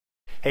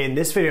Hey, in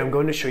this video, I'm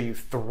going to show you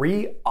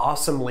 3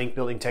 awesome link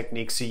building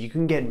techniques so you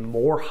can get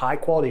more high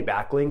quality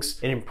backlinks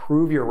and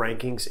improve your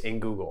rankings in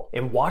Google.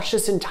 And watch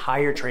this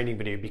entire training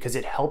video because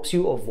it helps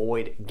you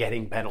avoid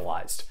getting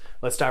penalized.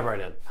 Let's dive right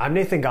in. I'm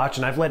Nathan Gotch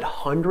and I've led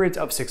hundreds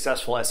of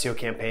successful SEO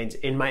campaigns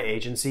in my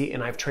agency,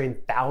 and I've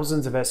trained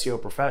thousands of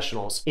SEO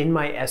professionals in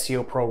my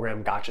SEO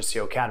program, Gotch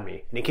SEO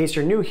Academy. And in case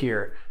you're new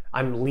here,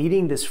 I'm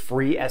leading this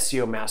free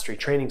SEO mastery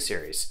training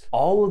series.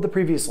 All of the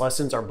previous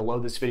lessons are below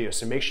this video,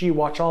 so make sure you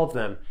watch all of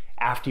them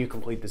after you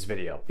complete this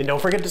video. And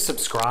don't forget to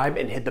subscribe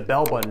and hit the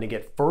bell button to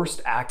get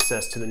first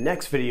access to the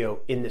next video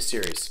in this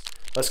series.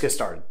 Let's get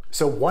started.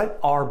 So what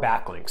are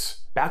backlinks?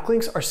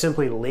 Backlinks are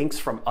simply links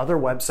from other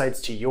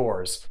websites to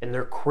yours, and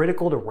they're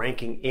critical to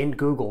ranking in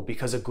Google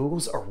because of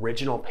Google's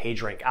original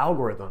PageRank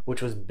algorithm,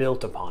 which was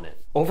built upon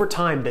it. Over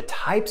time, the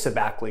types of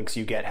backlinks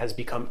you get has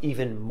become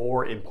even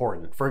more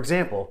important. For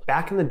example,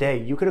 back in the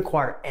day, you could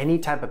acquire any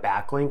type of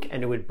backlink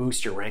and it would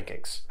boost your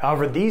rankings.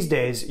 However, these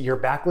days, your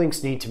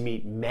backlinks need to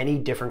meet many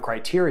different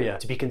criteria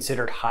to be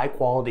considered high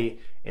quality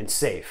and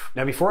safe.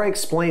 Now, before I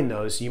explain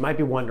those, you might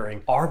be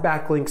wondering, are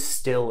backlinks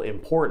still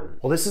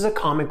important? Well, this is a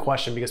common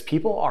question because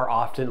people are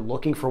often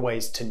looking for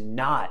ways to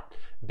not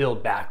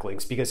build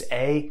backlinks because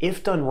A,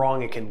 if done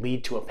wrong, it can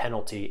lead to a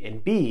penalty,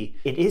 and B,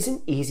 it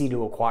isn't easy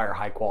to acquire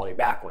high quality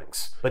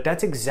backlinks. But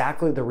that's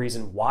exactly the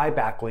reason why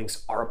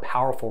backlinks are a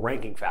powerful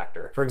ranking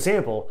factor. For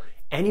example,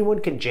 anyone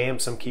can jam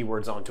some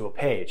keywords onto a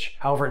page.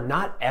 However,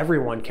 not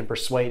everyone can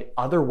persuade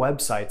other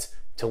websites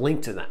to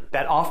link to them.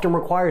 That often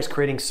requires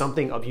creating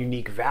something of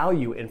unique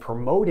value and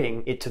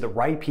promoting it to the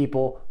right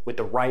people with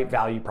the right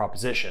value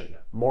proposition.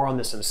 More on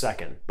this in a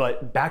second.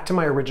 But back to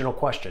my original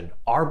question,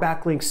 are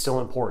backlinks still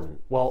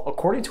important? Well,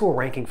 according to a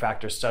ranking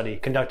factor study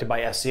conducted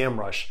by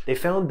Semrush, they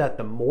found that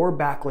the more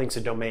backlinks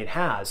a domain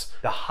has,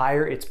 the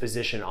higher its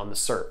position on the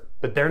SERP.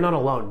 But they're not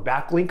alone.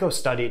 Backlinko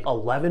studied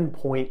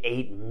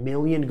 11.8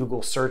 million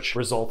Google search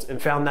results and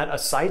found that a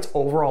site's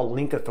overall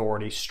link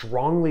authority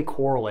strongly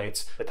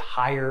correlates with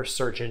higher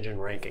search engine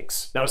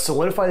rankings. Now, to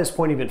solidify this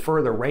point even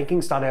further,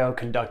 Rankings.io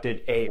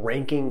conducted a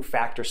ranking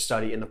factor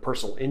study in the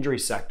personal injury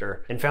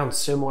sector and found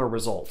similar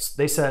results.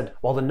 They said,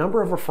 while the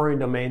number of referring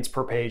domains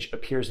per page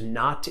appears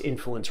not to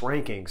influence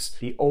rankings,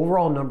 the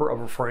overall number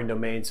of referring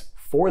domains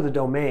for the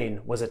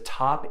domain was a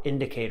top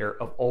indicator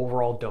of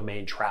overall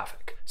domain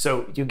traffic.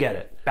 So you get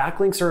it.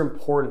 Backlinks are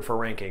important for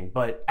ranking,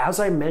 but as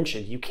I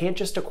mentioned, you can't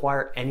just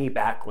acquire any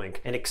backlink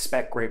and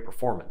expect great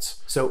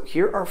performance. So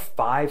here are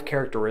 5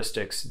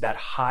 characteristics that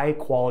high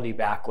quality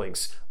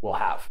backlinks will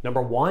have.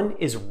 Number 1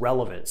 is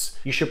relevance.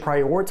 You should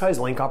prioritize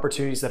link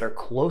opportunities that are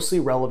closely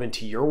relevant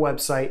to your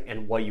website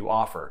and what you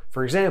offer.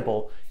 For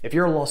example, if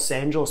you're a Los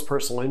Angeles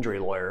personal injury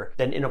lawyer,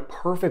 then in a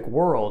perfect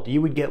world,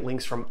 you would get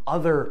links from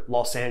other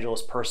Los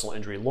Angeles personal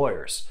injury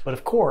lawyers. But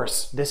of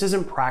course, this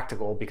isn't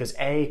practical because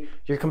A,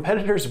 your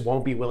competitors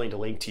won't be willing to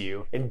link to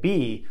you, and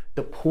B,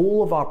 the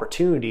pool of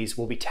opportunities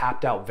will be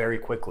tapped out very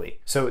quickly.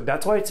 So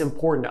that's why it's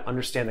important to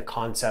understand the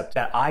concept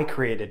that I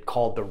created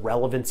called the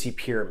relevancy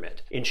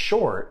pyramid. In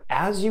short,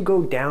 as you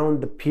go down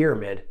the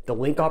pyramid, the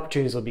link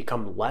opportunities will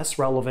become less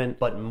relevant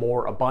but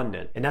more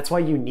abundant. And that's why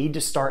you need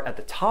to start at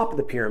the top of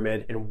the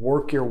pyramid and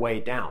work your way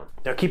down.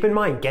 Now keep in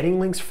mind, getting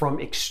links from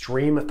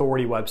extreme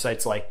authority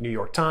websites like New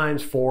York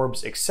Times,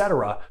 Forbes,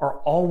 etc. are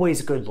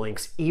always good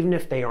links even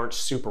if they aren't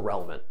super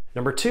relevant.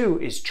 Number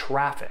 2 is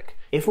traffic.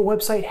 If a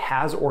website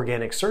has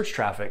organic search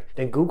traffic,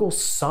 then Google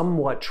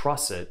somewhat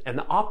trusts it, and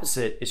the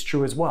opposite is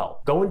true as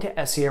well. Go into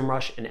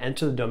Semrush and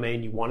enter the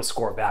domain you want to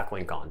score a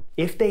backlink on.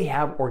 If they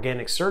have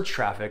organic search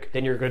traffic,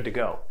 then you're good to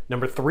go.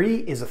 Number 3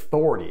 is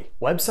authority.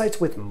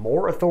 Websites with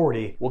more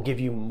authority will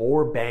give you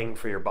more bang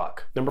for your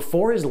buck. Number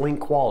 4 is link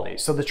quality.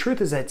 So the truth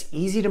is that it's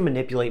easy to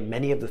manipulate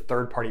many of the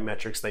third-party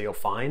metrics that you'll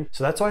find,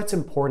 so that's why it's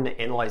important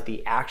to analyze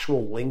the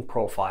actual link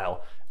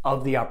profile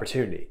of the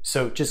opportunity.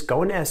 So just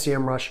go into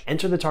Semrush,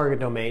 enter the target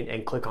domain,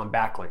 and click on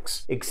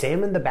backlinks.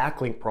 Examine the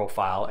backlink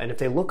profile, and if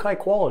they look high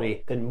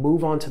quality, then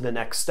move on to the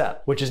next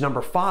step, which is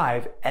number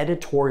 5,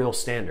 editorial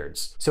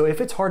standards. So if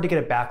it's hard to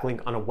get a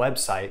backlink on a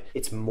website,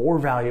 it's more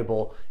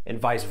valuable and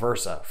vice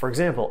versa. For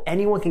example,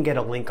 anyone can get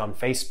a link on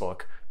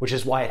Facebook, which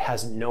is why it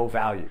has no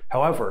value.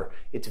 However,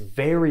 it's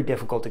very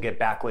difficult to get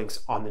backlinks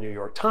on the New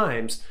York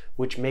Times,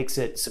 which makes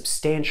it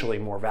substantially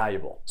more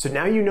valuable. So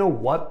now you know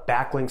what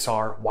backlinks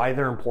are, why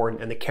they're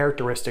important, and the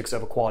characteristics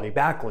of a quality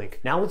backlink.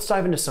 Now let's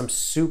dive into some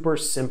super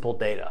simple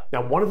data.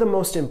 Now, one of the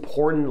most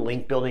important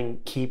link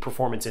building key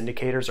performance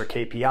indicators, or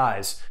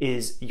KPIs,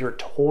 is your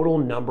total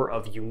number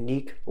of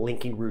unique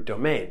linking root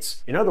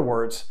domains. In other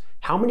words,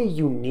 how many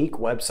unique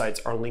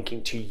websites are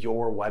linking to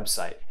your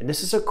website? And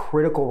this is a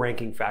critical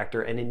ranking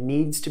factor, and it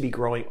needs to be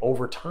growing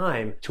over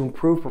time to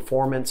improve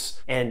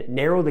performance and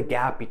narrow the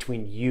gap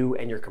between you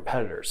and your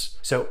competitors.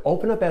 So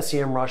open up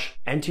Semrush,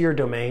 enter your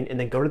domain, and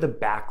then go to the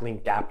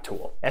backlink DAP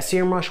tool.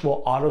 Semrush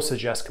will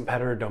auto-suggest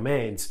competitor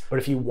domains, but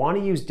if you want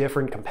to use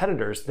different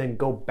competitors, then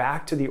go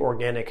back to the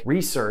organic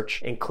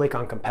research and click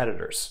on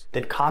competitors.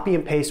 Then copy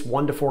and paste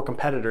 1 to 4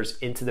 competitors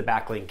into the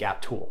backlink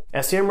gap tool.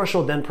 Semrush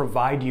will then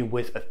provide you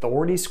with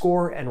authority score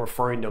score and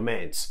referring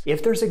domains.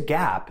 If there's a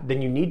gap, then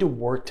you need to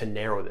work to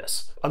narrow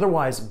this.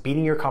 Otherwise,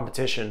 beating your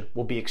competition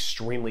will be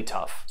extremely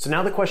tough. So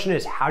now the question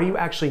is, how do you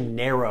actually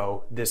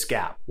narrow this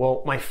gap?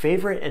 Well, my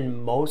favorite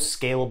and most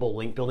scalable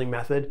link building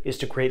method is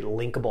to create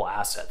linkable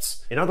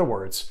assets. In other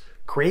words,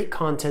 create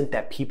content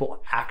that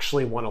people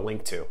actually want to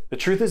link to. The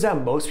truth is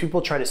that most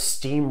people try to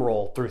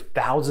steamroll through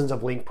thousands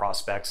of link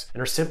prospects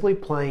and are simply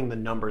playing the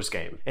numbers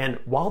game. And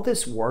while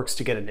this works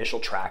to get initial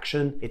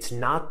traction, it's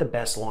not the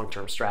best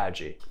long-term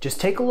strategy. Just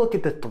take a look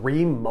at the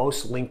 3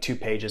 most linked to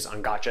pages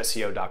on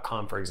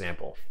gotchaseo.com, for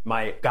example.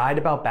 My guide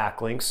about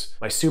backlinks,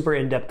 my super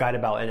in-depth guide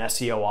about an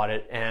SEO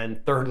audit,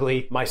 and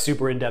thirdly, my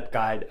super in-depth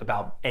guide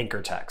about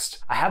anchor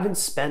text. I haven't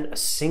spent a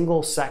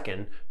single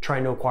second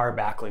trying to acquire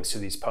backlinks to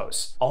these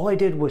posts. All I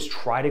did was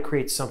try to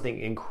create something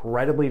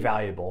incredibly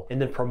valuable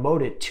and then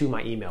promote it to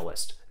my email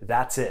list.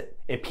 That's it.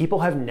 And people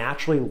have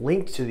naturally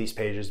linked to these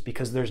pages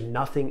because there's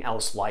nothing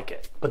else like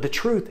it. But the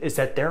truth is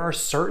that there are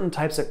certain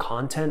types of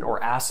content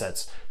or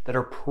assets that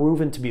are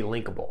proven to be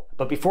linkable.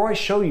 But before I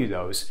show you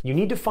those, you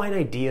need to find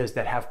ideas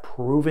that have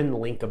proven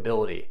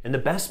linkability. And the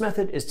best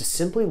method is to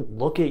simply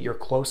look at your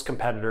close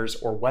competitors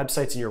or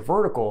websites in your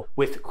vertical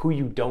with who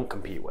you don't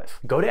compete with.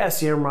 Go to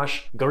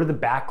Semrush, go to the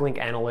backlink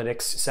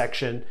analytics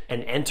section,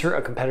 and enter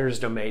a competitor's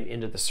domain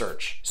into the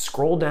search.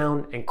 Scroll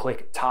down and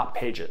click top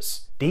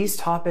pages. These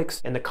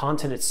topics and the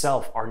content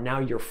itself are now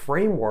your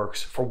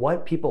frameworks for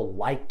what people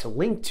like to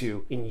link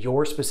to in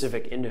your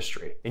specific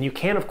industry. And you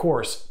can, of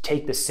course,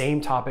 take the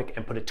same topic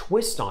and put a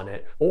twist on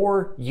it,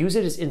 or use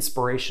it as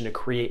inspiration to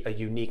create a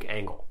unique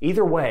angle.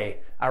 Either way,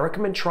 I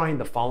recommend trying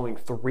the following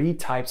 3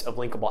 types of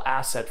linkable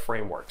asset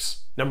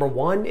frameworks. Number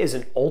 1 is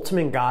an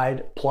ultimate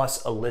guide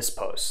plus a list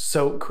post.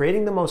 So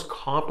creating the most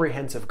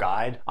comprehensive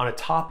guide on a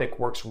topic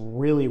works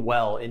really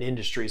well in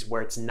industries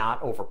where it's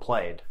not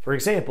overplayed. For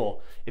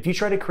example, if you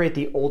try to create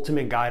the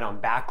ultimate guide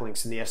on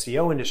backlinks in the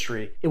SEO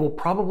industry, it will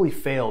probably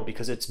fail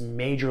because it's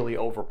majorly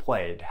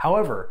overplayed.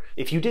 However,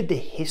 if you did the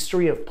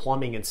history of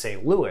plumbing in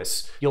St.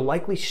 Louis, you'll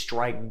likely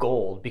strike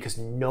gold because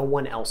no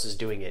one else is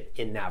doing it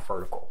in that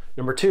vertical.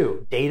 Number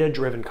 2,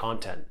 data-driven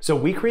content. So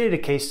we created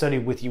a case study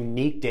with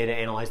unique data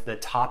analyzed in the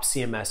top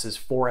CMSs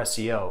for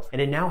SEO, and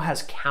it now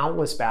has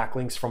countless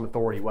backlinks from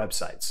authority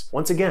websites.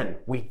 Once again,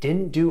 we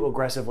didn't do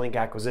aggressive link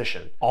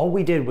acquisition. All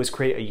we did was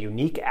create a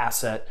unique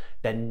asset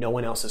that no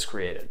one else has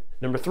created.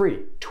 Number 3,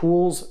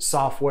 tools,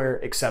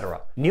 software,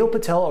 etc. Neil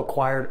Patel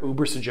acquired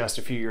Ubersuggest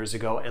a few years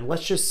ago, and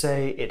let's just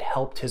say it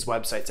helped his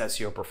website's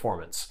SEO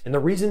performance. And the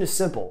reason is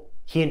simple.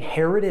 He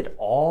inherited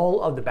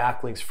all of the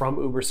backlinks from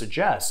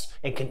Ubersuggest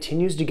and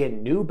continues to get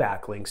new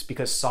backlinks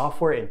because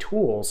software and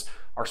tools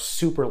are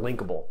super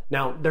linkable.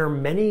 Now, there are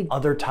many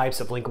other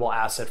types of linkable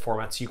asset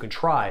formats you can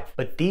try,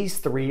 but these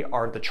 3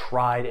 are the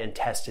tried and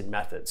tested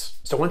methods.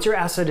 So once your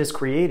asset is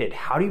created,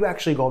 how do you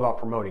actually go about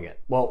promoting it?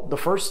 Well, the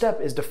first step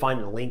is to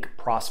find link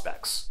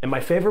prospects. And my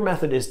favorite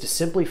method is to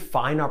simply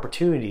find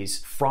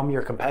opportunities from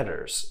your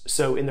competitors.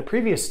 So in the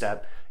previous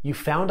step, you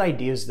found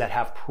ideas that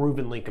have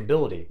proven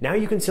linkability. Now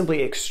you can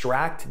simply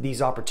extract these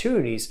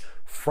opportunities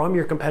from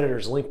your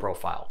competitor's link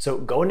profile. So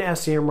go into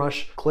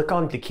Semrush, click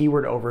on the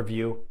keyword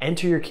overview,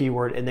 enter your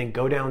keyword, and then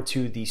go down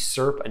to the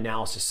SERP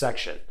analysis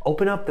section.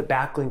 Open up the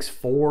backlinks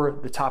for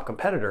the top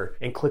competitor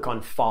and click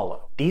on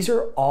follow. These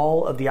are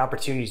all of the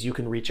opportunities you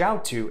can reach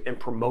out to and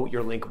promote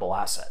your linkable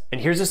asset.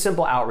 And here's a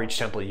simple outreach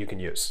template you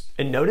can use.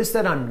 And notice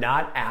that I'm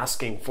not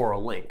asking for a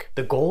link.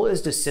 The goal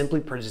is to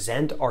simply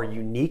present our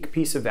unique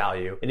piece of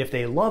value, and if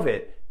they love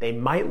it, they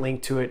might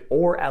link to it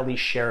or at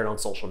least share it on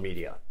social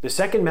media. The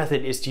second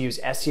method is to use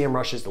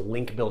Semrush's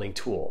link building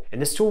tool. And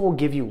this tool will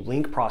give you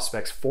link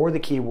prospects for the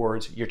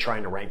keywords you're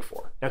trying to rank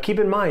for. Now keep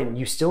in mind,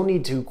 you still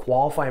need to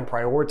qualify and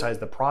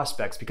prioritize the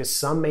prospects because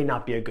some may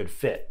not be a good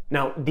fit.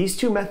 Now, these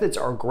 2 methods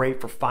are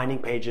great for finding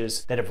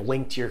pages that have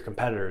linked to your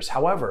competitors.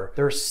 However,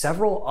 there are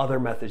several other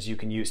methods you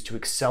can use to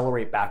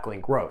accelerate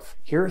backlink growth.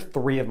 Here are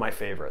 3 of my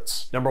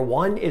favorites. Number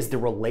 1 is the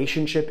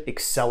relationship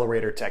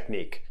accelerator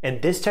technique.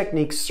 And this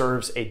technique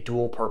serves a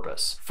dual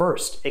purpose.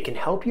 First, it can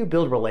help you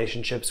build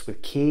relationships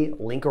with key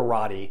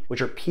linkerati,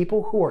 which are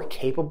people who are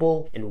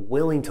capable and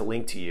willing to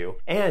link to you,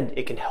 and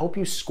it can help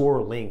you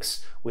score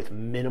links with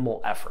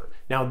minimal effort.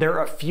 Now, there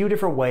are a few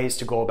different ways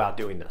to go about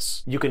doing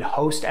this. You can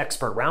host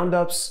expert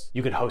roundups,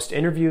 you can host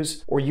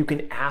interviews, or you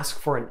can ask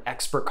for an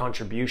expert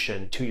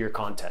contribution to your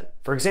content.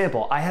 For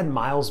example, I had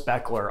Miles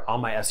Beckler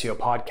on my SEO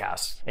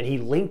podcast, and he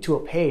linked to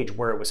a page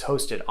where it was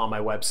hosted on my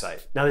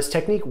website. Now, this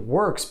technique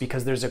works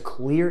because there's a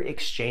clear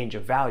exchange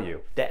of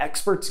value. The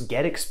experts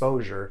get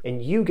exposure,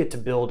 and you get to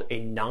build a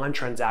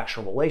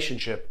non-transactional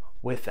relationship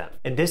with them.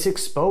 And this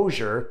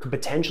exposure could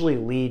potentially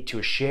lead to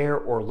a share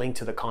or link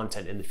to the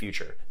content in the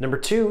future. Number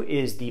 2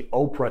 is the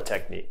Oprah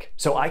technique.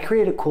 So I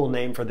created a cool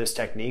name for this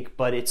technique,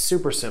 but it's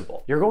super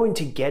simple. You're going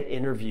to get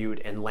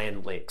interviewed and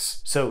land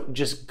links. So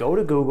just go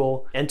to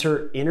Google,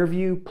 enter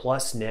interview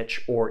plus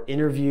niche or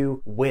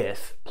interview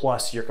with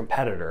plus your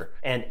competitor,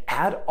 and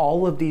add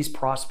all of these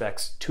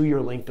prospects to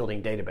your link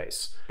building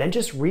database. Then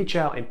just reach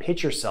out and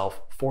pitch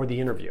yourself for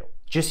the interview.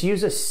 Just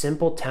use a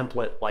simple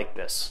template like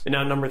this. And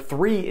now number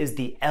 3 is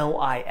the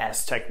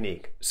LIS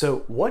technique.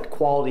 So what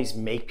qualities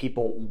make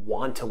people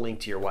want to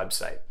link to your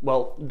website?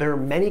 Well, there are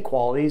many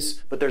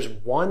qualities, but there's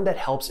one that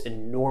helps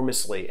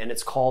enormously, and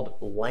it's called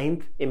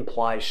length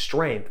implies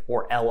strength,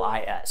 or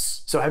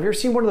LIS. So have you ever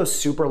seen one of those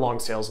super long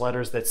sales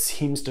letters that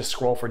seems to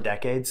scroll for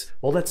decades?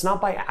 Well, that's not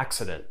by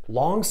accident.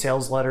 Long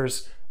sales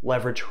letters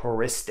leverage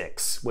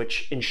heuristics,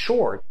 which in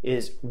short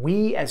is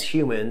we as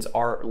humans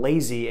are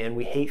lazy and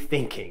we hate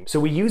thinking. So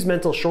we use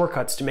mental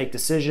shortcuts to make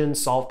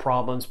decisions, solve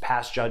problems,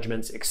 pass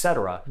judgments,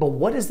 etc. But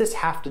what does this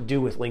have to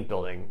do with link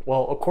building?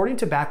 Well, according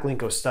to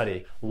Backlinks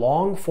study,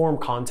 long form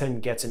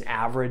content gets an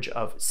average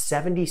of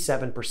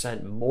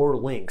 77% more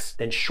links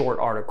than short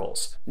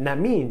articles. And that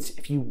means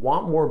if you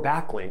want more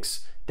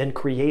backlinks, then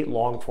create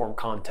long form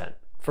content.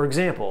 For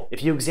example,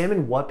 if you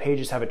examine what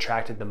pages have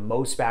attracted the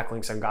most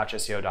backlinks on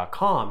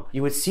gotchaseo.com,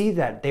 you would see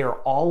that they are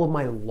all of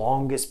my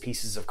longest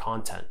pieces of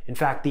content. In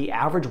fact, the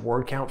average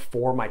word count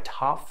for my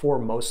top 4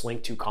 most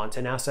linked to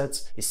content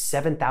assets is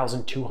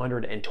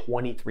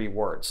 7,223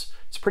 words.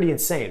 It's pretty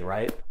insane,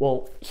 right?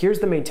 Well, here's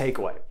the main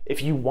takeaway.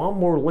 If you want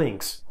more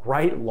links,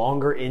 write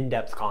longer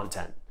in-depth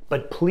content.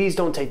 But please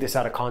don't take this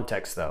out of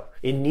context though.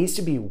 It needs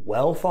to be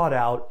well thought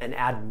out and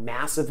add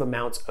massive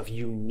amounts of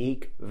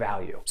unique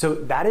value. So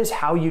that is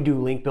how you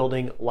do link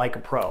building like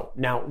a pro.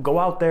 Now go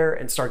out there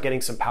and start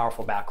getting some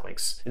powerful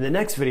backlinks. In the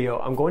next video,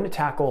 I'm going to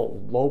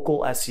tackle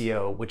local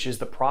SEO, which is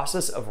the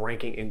process of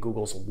ranking in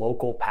Google's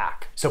local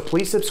pack. So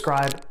please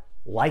subscribe,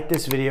 like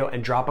this video,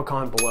 and drop a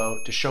comment below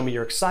to show me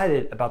you're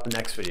excited about the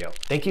next video.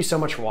 Thank you so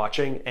much for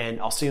watching,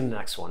 and I'll see you in the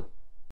next one.